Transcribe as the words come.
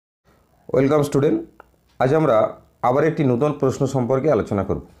Welcome student. আজ আমরা আবার একটি নতুন প্রশ্ন সম্পর্কে আলোচনা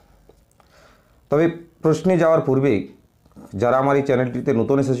করব। তবে প্রশ্নে যাওয়ার পূর্বে যারা আমার এই চ্যানেলটিতে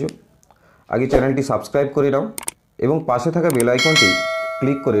নতুন এসেছো, আগে চ্যানেলটি সাবস্ক্রাইব করে নাও এবং পাশে থাকা বেল আইকনটি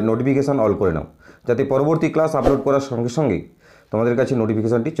ক্লিক করে নোটিফিকেশান অল করে নাও, যাতে পরবর্তী ক্লাস আপলোড করার সঙ্গে সঙ্গে তোমাদের কাছে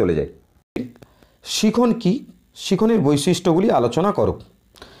নোটিফিকেশানটি চলে যায়। শিখন কি, শিখনের বৈশিষ্ট্যগুলি আলোচনা করো।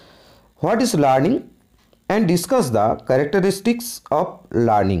 What is learning and discuss the characteristics of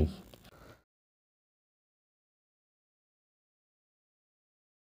learning.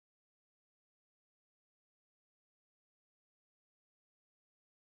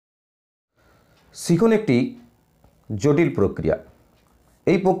 শিখন একটি জটিল প্রক্রিয়া।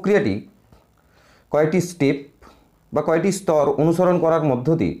 এই প্রক্রিয়াটি কয়েকটি স্টেপ বা কয়েকটি স্তর অনুসরণ করার মধ্য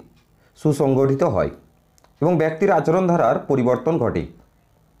দিয়ে সুসংগঠিত হয় এবং ব্যক্তির আচরণ ধারার পরিবর্তন ঘটে।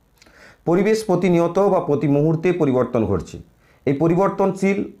 পরিবেশ প্রতিনিয়ত বা প্রতি মুহূর্তে পরিবর্তন ঘটছে। এই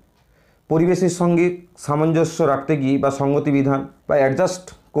পরিবর্তনশীল পরিবেশের সঙ্গে সামঞ্জস্য রাখতে গিয়ে বা সঙ্গতি বিধান বা অ্যাডজাস্ট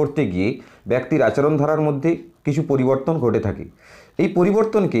করতে গিয়ে ব্যক্তির আচরণ ধারার মধ্যে কিছু পরিবর্তন ঘটে থাকে। এই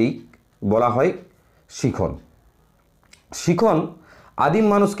পরিবর্তনকেই বলা হয় শিখন। শিখন আদিম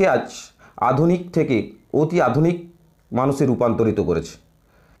মানুষকে আজ আধুনিক থেকে অতি আধুনিক মানুষে রূপান্তরিত করেছে।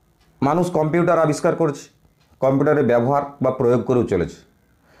 মানুষ কম্পিউটার আবিষ্কার করেছে, কম্পিউটারের ব্যবহার বা প্রয়োগ করেও চলেছে,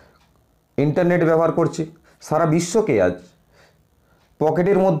 ইন্টারনেট ব্যবহার করছে। সারা বিশ্বকে আজ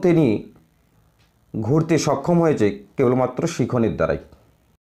পকেটের মধ্যে নিয়ে ঘুরতে সক্ষম হয়েছে কেবলমাত্র শিখনের দ্বারাই।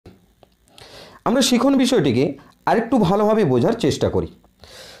 আমরা শিখন বিষয়টিকে আরেকটু ভালোভাবে বোঝার চেষ্টা করি।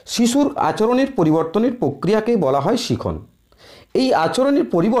 শিশুর আচরণের পরিবর্তনের প্রক্রিয়াকে বলা হয় শিখন। এই আচরণের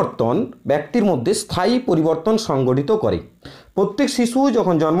পরিবর্তন ব্যক্তির মধ্যে স্থায়ী পরিবর্তন সংঘটিত করে। প্রত্যেক শিশু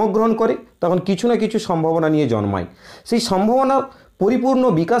যখন জন্মগ্রহণ করে তখন কিছু না কিছু সম্ভাবনা নিয়ে জন্মায়। সেই সম্ভাবনা পরিপূর্ণ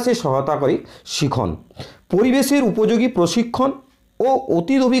বিকাশে সহায়তা করে শিখন। পরিবেশের উপযোগী প্রশিক্ষণ ও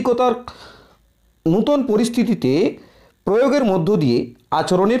অতীত অভিজ্ঞতার নূতন পরিস্থিতিতে প্রয়োগের মধ্য দিয়ে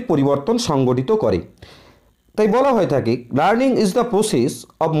আচরণের পরিবর্তন সংঘটিত করে। তাই বলা হয়ে থাকে learning is the process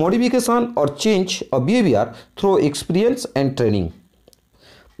of modification or change of behaviour through experience and training.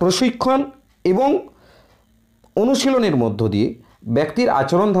 প্রশিক্ষণ এবং অনুশীলনের মধ্য দিয়ে ব্যক্তির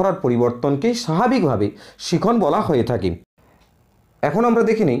আচরণ ধারার পরিবর্তনকে স্বাভাবিকভাবে শিখন বলা হয়ে থাকে। এখন আমরা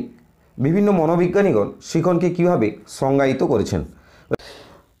দেখে নিই বিভিন্ন মনোবিজ্ঞানীগণ শিখনকে কীভাবে সংজ্ঞায়িত করেছেন।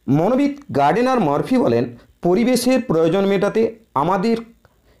 মনোবিদ গার্ডেনার মার্ফি বলেন, পরিবেশের প্রয়োজন মেটাতে আমাদের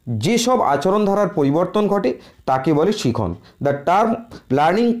যেসব আচরণ ধারার পরিবর্তন ঘটে তাকে বলে শিখন। The term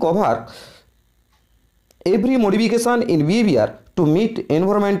learning cover every modification in behaviour to meet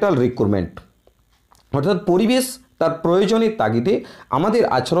environmental requirement. অর্থাৎ পরিবেশ তার প্রয়োজনের তাগিদে আমাদের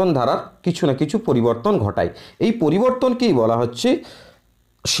আচরণ ধারার কিছু না কিছু পরিবর্তন ঘটায়। এই পরিবর্তনকেই বলা হচ্ছে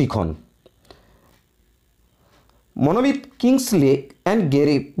শিখন। মনোবিদ কিংসলে অ্যান্ড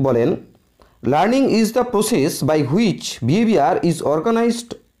গেরে বলেন, learning is the process by which behaviour is organised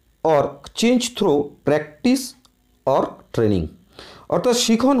or change through practice or training. অর্থাৎ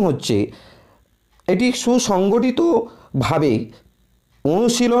শিখন হচ্ছে এটি সুসংগঠিতভাবে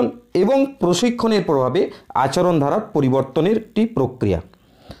অনুশীলন এবং প্রশিক্ষণের প্রভাবে আচরণ ধারার পরিবর্তনের একটি প্রক্রিয়া।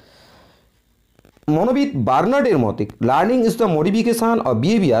 মনোবিদ বার্নার্ডের মতে learning is the modification of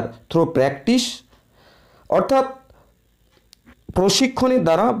behaviour through practice. অর্থাৎ প্রশিক্ষণের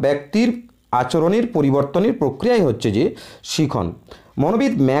দ্বারা ব্যক্তির আচরণের পরিবর্তনের প্রক্রিয়াই হচ্ছে যে শিখন।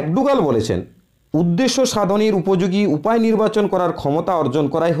 মনোবিদ ম্যাকডুগাল বলেছেন, উদ্দেশ্য সাধনের উপযোগী উপায় নির্বাচন করার ক্ষমতা অর্জন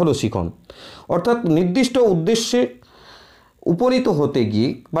করাই হলো শিখন। অর্থাৎ নির্দিষ্ট উদ্দেশ্যে উপনীত হতে গিয়ে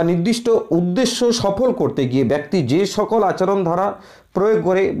বা নির্দিষ্ট উদ্দেশ্য সফল করতে গিয়ে ব্যক্তি যে সকল আচরণ ধারা প্রয়োগ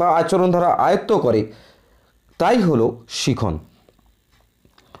করে বা আচরণ ধারা আয়ত্ত করে তাই হলো শিখন।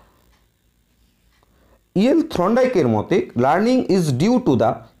 ইয়েল থ্রন্ডাইকের মতে learning is due to the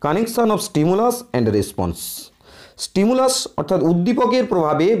connection off stimulus and response. Stimulus অর্থাৎ উদ্দীপকের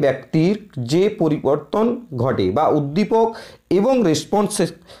প্রভাবে ব্যক্তির যে পরিবর্তন ঘটে বা উদ্দীপক এবং রেসপন্সের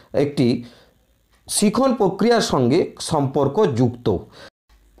একটি শিখন প্রক্রিয়ার সঙ্গে সম্পর্ক যুক্ত।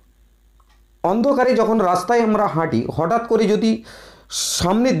 অন্ধকারে যখন রাস্তায় আমরা হাঁটি, হঠাৎ করে যদি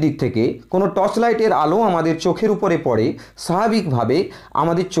সামনের দিক থেকে কোনো টর্চ লাইটের আলো আমাদের চোখের উপরে পড়ে, স্বাভাবিকভাবে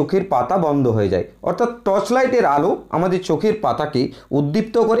আমাদের চোখের পাতা বন্ধ হয়ে যায়। অর্থাৎ টর্চ লাইটের আলো আমাদের চোখের পাতাকে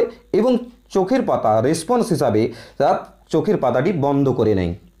উদ্দীপ্ত করে এবং চোখের পাতা রেসপন্স হিসাবে তার চোখের পাতাটি বন্ধ করে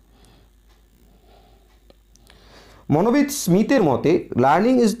নেয়। মনোবিদ স্মিথের মতে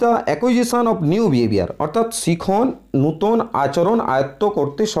learning is the acquisition of new behaviour. অর্থাৎ শিখন নূতন আচরণ আয়ত্ত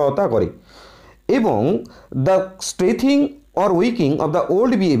করতে সহায়তা করে এবং the স্ট্রেথিং or উইকিং of the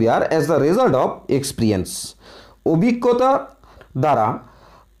old behaviour as the result of experience. অভিজ্ঞতা দ্বারা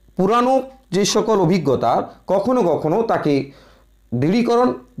পুরানো যে সকল অভিজ্ঞতা কখনো কখনো তাকে দৃঢ়ীকরণ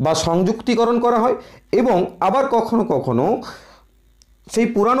বা সংযুক্তিকরণ করা হয় এবং আবার কখনো কখনো সেই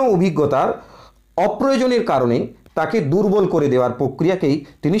পুরানো অভিজ্ঞতার অপ্রয়োজনের কারণে তাকে দুর্বল করে দেওয়ার প্রক্রিয়াকেই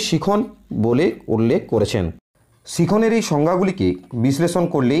তিনি শিখন বলে উল্লেখ করেছেন। শিখনের এই সংজ্ঞাগুলিকে বিশ্লেষণ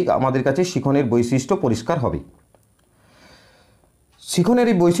করলেই আমাদের কাছে শিখনের বৈশিষ্ট্য পরিষ্কার হবে। শিখনের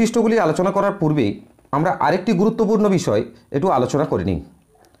এই বৈশিষ্ট্যগুলি আলোচনা করার পূর্বে আমরা আরেকটি গুরুত্বপূর্ণ বিষয় একটু আলোচনা করে নিই।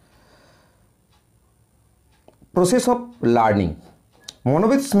 Process of learning.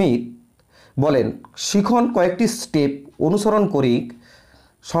 মনোবিদ স্মিথ বলেন শিখন কয়েকটি স্টেপ অনুসরণ করেই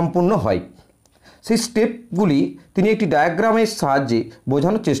সম্পূর্ণ হয়। সেই স্টেপগুলি তিনি একটি ডায়াগ্রামের সাহায্যে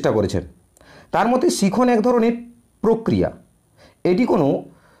বোঝানোর চেষ্টা করেছেন। তার মতে শিখন এক ধরনের প্রক্রিয়া, এটি কোনো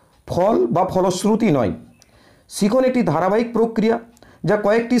ফল বা ফলশ্রুতি নয়। শিখন একটি ধারাবাহিক প্রক্রিয়া যা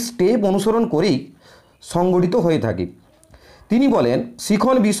কয়েকটি স্টেপ অনুসরণ করেই সংগঠিত হয়ে থাকে। তিনি বলেন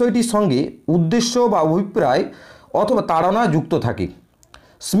শিখন বিষয়টির সঙ্গে উদ্দেশ্য বা অভিপ্রায় অথবা তাড়না যুক্ত থাকে।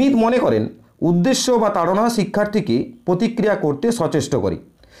 স্মিথ মনে করেন উদ্দেশ্য বা তাড়না শিক্ষার্থীকে প্রতিক্রিয়া করতে সচেষ্ট করে।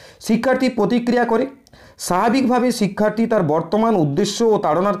 শিক্ষার্থী প্রতিক্রিয়া করে। স্বাভাবিকভাবে শিক্ষার্থী তার বর্তমান উদ্দেশ্য ও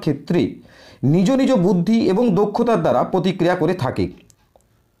তাড়নার ক্ষেত্রে নিজ নিজ বুদ্ধি এবং দক্ষতার দ্বারা প্রতিক্রিয়া করে থাকে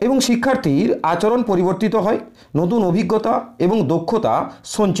এবং শিক্ষার্থীর আচরণ পরিবর্তিত হয়, নতুন অভিজ্ঞতা এবং দক্ষতা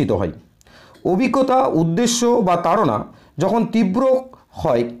সঞ্চিত হয়। অভিজ্ঞতা, উদ্দেশ্য বা তাড়না যখন তীব্র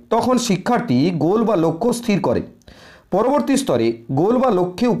হয় তখন শিক্ষার্থী গোল বা লক্ষ্য স্থির করে। পরবর্তী স্তরে গোল বা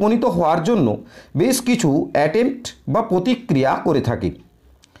লক্ষ্যে উপনীত হওয়ার জন্য বেশ কিছু অ্যাটেম্প্ট বা প্রতিক্রিয়া করে থাকে।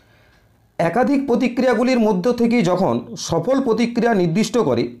 একাধিক প্রতিক্রিয়াগুলির মধ্য থেকে যখন সফল প্রতিক্রিয়া নির্দিষ্ট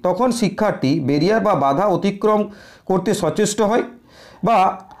করে তখন শিক্ষার্থী ব্যারিয়ার বা বাধা অতিক্রম করতে সচেষ্ট হয় বা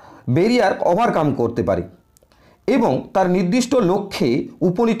ব্যারিয়ার ওভারকাম করতে পারে এবং তার নির্দিষ্ট লক্ষ্যে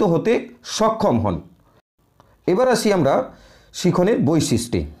উপনীত হতে সক্ষম হন। এবার আসি আমরা শিখনের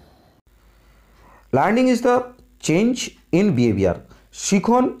বৈশিষ্ট্যে। Learning is the change in behaviour.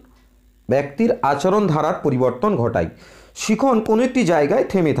 শিখন ব্যক্তির আচরণ ধারার পরিবর্তন ঘটায়। শিখন কোনো একটি জায়গায়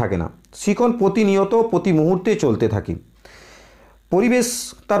থেমে থাকে না। শিখন প্রতিনিয়ত প্রতি মুহূর্তে চলতে থাকে। পরিবেশ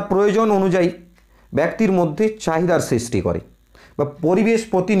তার প্রয়োজন অনুযায়ী ব্যক্তির মধ্যে চাহিদার সৃষ্টি করে বা পরিবেশ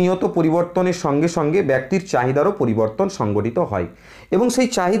প্রতিনিয়ত পরিবর্তনের সঙ্গে সঙ্গে ব্যক্তির চাহিদারও পরিবর্তন সংঘটিত হয় এবং সেই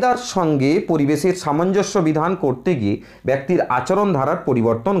চাহিদার সঙ্গে পরিবেশের সামঞ্জস্য বিধান করতে গিয়ে ব্যক্তির আচরণ ধারার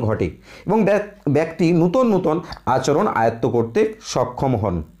পরিবর্তন ঘটে এবং ব্যক্তি নূতন নূতন আচরণ আয়ত্ত করতে সক্ষম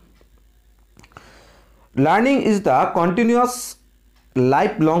হন। Learning is the continuous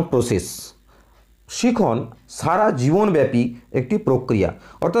life long process. শিখন সারা জীবনব্যাপী একটি প্রক্রিয়া,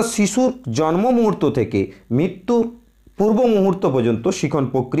 অর্থাৎ শিশুর জন্ম মুহূর্ত থেকে মৃত্যুর পূর্ব মুহূর্ত পর্যন্ত শিখন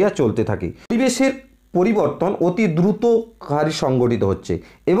প্রক্রিয়া চলতে থাকে। পরিবেশের পরিবর্তন অতি দ্রুত হারে সংঘটিত হচ্ছে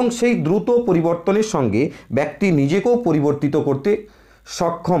এবং সেই দ্রুত পরিবর্তনের সঙ্গে ব্যক্তি নিজেকেও পরিবর্তিত করতে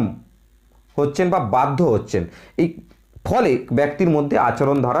সক্ষম হচ্ছেন বা বাধ্য হচ্ছেন। এই ফলে ব্যক্তির মধ্যে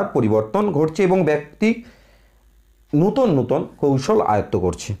আচরণ ধারার পরিবর্তন ঘটছে এবং ব্যক্তি নূতন নূতন কৌশল আয়ত্ত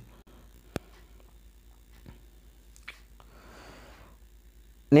করছে।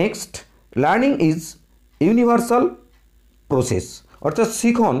 Next, learning is universal process, অর্থাৎ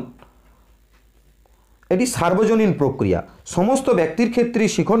শিখন এটি সার্বজনীন প্রক্রিয়া। সমস্ত ব্যক্তির ক্ষেত্রেই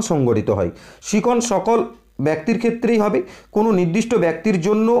শিখন সংঘটিত হয়। শিখন সকল ব্যক্তির ক্ষেত্রেই হবে। কোনো নির্দিষ্ট ব্যক্তির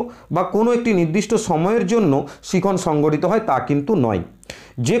জন্য বা কোনো একটি নির্দিষ্ট সময়ের জন্য শিখন সংঘটিত হয় তা কিন্তু নয়।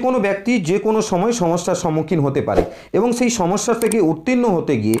 যে কোনো ব্যক্তি যে কোনো সময় সমস্যার সম্মুখীন হতে পারে এবং সেই সমস্যা থেকে উত্তীর্ণ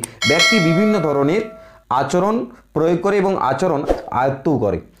হতে গিয়ে ব্যক্তি বিভিন্ন ধরনের আচরণ প্রয়োগ করে এবং আচরণ আয়ত্তও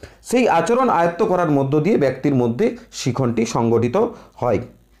করে। সেই আচরণ আয়ত্ত করার মধ্য দিয়ে ব্যক্তির মধ্যে শিখনটি সংগঠিত হয়।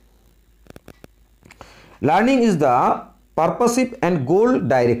 Learning is the পারপাসিভ and goal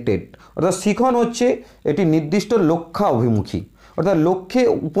directed, অর্থাৎ শিখন হচ্ছে এটি নির্দিষ্ট লক্ষ্যাভিমুখী, অর্থাৎ লক্ষ্যে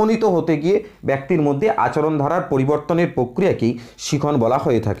উপনীত হতে গিয়ে ব্যক্তির মধ্যে আচরণ ধারার পরিবর্তনের প্রক্রিয়াকেই শিখন বলা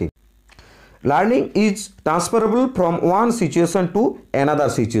হয়ে থাকে। Learning is transferable from one situation to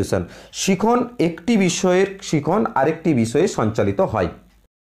another situation. শিখন একটি বিষয়ের শিখন আরেকটি বিষয়ে সঞ্চালিত হয়।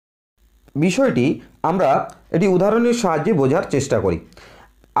 বিষয়টি আমরা এটি উদাহরণের সাহায্যে বোঝার চেষ্টা করি।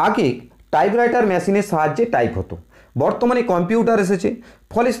 আগে টাইপরাইটার মেশিনের সাহায্যে টাইপ হতো, বর্তমানে কম্পিউটার এসেছে,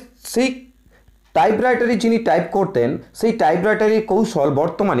 ফলে সেই টাইপরাইটারে যিনি টাইপ করতেন সেই টাইপরাইটারের কৌশল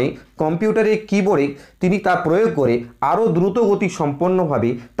বর্তমানে কম্পিউটারের কিবোর্ডে তিনি তা প্রয়োগ করে আরও দ্রুতগতি সম্পন্নভাবে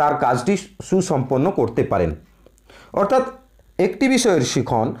তার কাজটি সুসম্পন্ন করতে পারেন। অর্থাৎ একটি বিষয়ের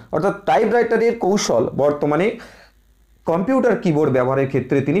শিখন অর্থাৎ টাইপরাইটারের কৌশল বর্তমানে কম্পিউটার কিবোর্ড ব্যবহারের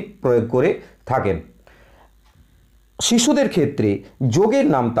ক্ষেত্রে তিনি প্রয়োগ করে থাকেন। শিশুদের ক্ষেত্রে যোগের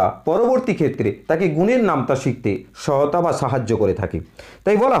নামতা পরবর্তী ক্ষেত্রে তাকে গুণের নামতা শিখতে সহায়তা বা সাহায্য করে থাকে।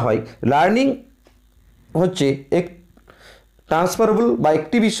 তাই বলা হয় লার্নিং হচ্ছে এক ট্রান্সফারেবল বা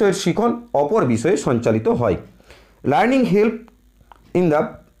একটি বিষয়ের শিখন অপর বিষয়ে সঞ্চালিত হয়। Learning help in the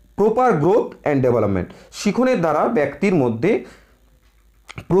proper growth and development, শিখনের দ্বারা ব্যক্তির মধ্যে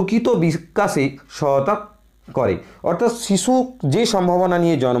প্রকৃত বিকাশে সহায়তা করে। অর্থাৎ শিশু যে সম্ভাবনা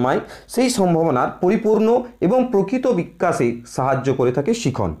নিয়ে জন্মায় সেই সম্ভাবনার পরিপূর্ণ এবং প্রকৃত বিকাশে সাহায্য করে থাকে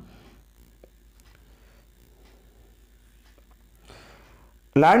শিখন।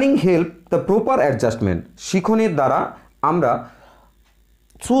 Learning help the proper adjustment, শিখনের দ্বারা আমরা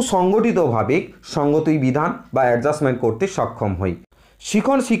সুসংগঠিতভাবে সঙ্গতি বিধান বা অ্যাডজাস্টমেন্ট করতে সক্ষম হই।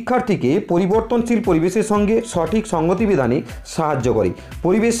 শিখন শিক্ষার্থীকে পরিবর্তনশীল পরিবেশের সঙ্গে সঠিক সঙ্গতি বিধানে সাহায্য করে।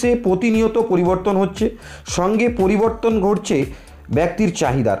 পরিবেশে প্রতিনিয়ত পরিবর্তন হচ্ছে, সঙ্গে পরিবর্তন ঘটছে ব্যক্তির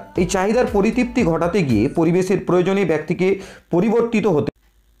চাহিদার। এই চাহিদার পরিতৃপ্তি ঘটাতে গিয়ে পরিবেশের প্রয়োজনে ব্যক্তিকে পরিবর্তিত হতে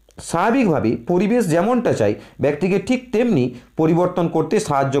স্বাভাবিকভাবে পরিবেশ যেমনটা চাই ব্যক্তিকে ঠিক তেমনি পরিবর্তন করতে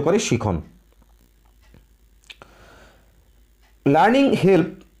সাহায্য করে শিখন। Learning help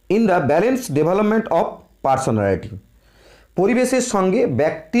in the balance development of personality, পরিবেশের সঙ্গে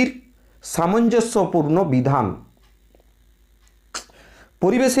ব্যক্তির সামঞ্জস্যপূর্ণ বিধান,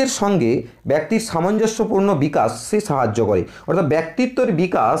 পরিবেশের সঙ্গে ব্যক্তির সামঞ্জস্যপূর্ণ বিকাশে সাহায্য করে। অর্থাৎ ব্যক্তিত্বের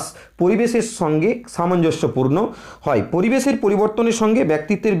বিকাশ পরিবেশের সঙ্গে সামঞ্জস্যপূর্ণ হয়। পরিবেশের পরিবর্তনের সঙ্গে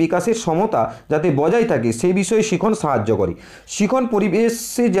ব্যক্তিত্বের বিকাশের সমতা যাতে বজায় থাকে সেই বিষয়ে শিখন সাহায্য করে। শিখন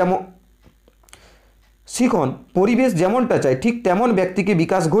পরিবেশ যেমনটা চায় ঠিক তেমন ব্যক্তিকে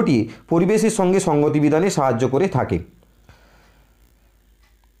বিকাশ ঘটিয়ে পরিবেশের সঙ্গে সঙ্গতি বিধানে সাহায্য করে থাকে।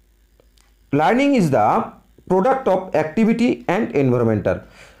 Learning is the product of activity and environmental,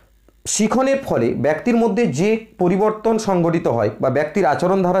 শিখনের ফলে ব্যক্তির মধ্যে যে পরিবর্তন সংঘটিত হয় বা ব্যক্তির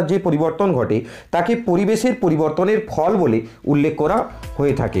আচরণ ধারার যে পরিবর্তন ঘটে তাকে পরিবেশের পরিবর্তনের ফল বলে উল্লেখ করা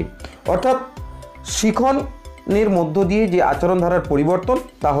হয়ে থাকে। অর্থাৎ শিখনের মধ্য দিয়ে যে আচরণ ধারার পরিবর্তন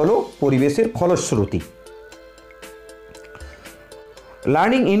তা হলো পরিবেশের ফলশ্রুতি।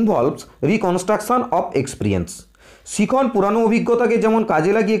 Learning involves reconstruction of experience, শিখন পুরানো অভিজ্ঞতাকে যেমন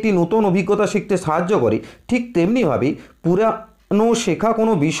কাজে লাগিয়ে একটি নতুন অভিজ্ঞতা শিখতে সাহায্য করে ঠিক তেমনিভাবে পুরানো শেখা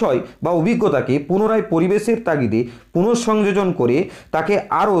কোনো বিষয় বা অভিজ্ঞতাকে পুনরায় পরিবেশের তাগিদে পুনঃসংযোজন করে তাকে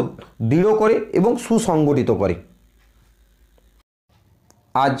আরও দৃঢ় করে এবং সুসংগঠিত করে।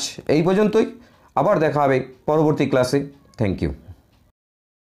 আজ এই পর্যন্তই, আবার দেখা হবে পরবর্তী ক্লাসে। Thank you.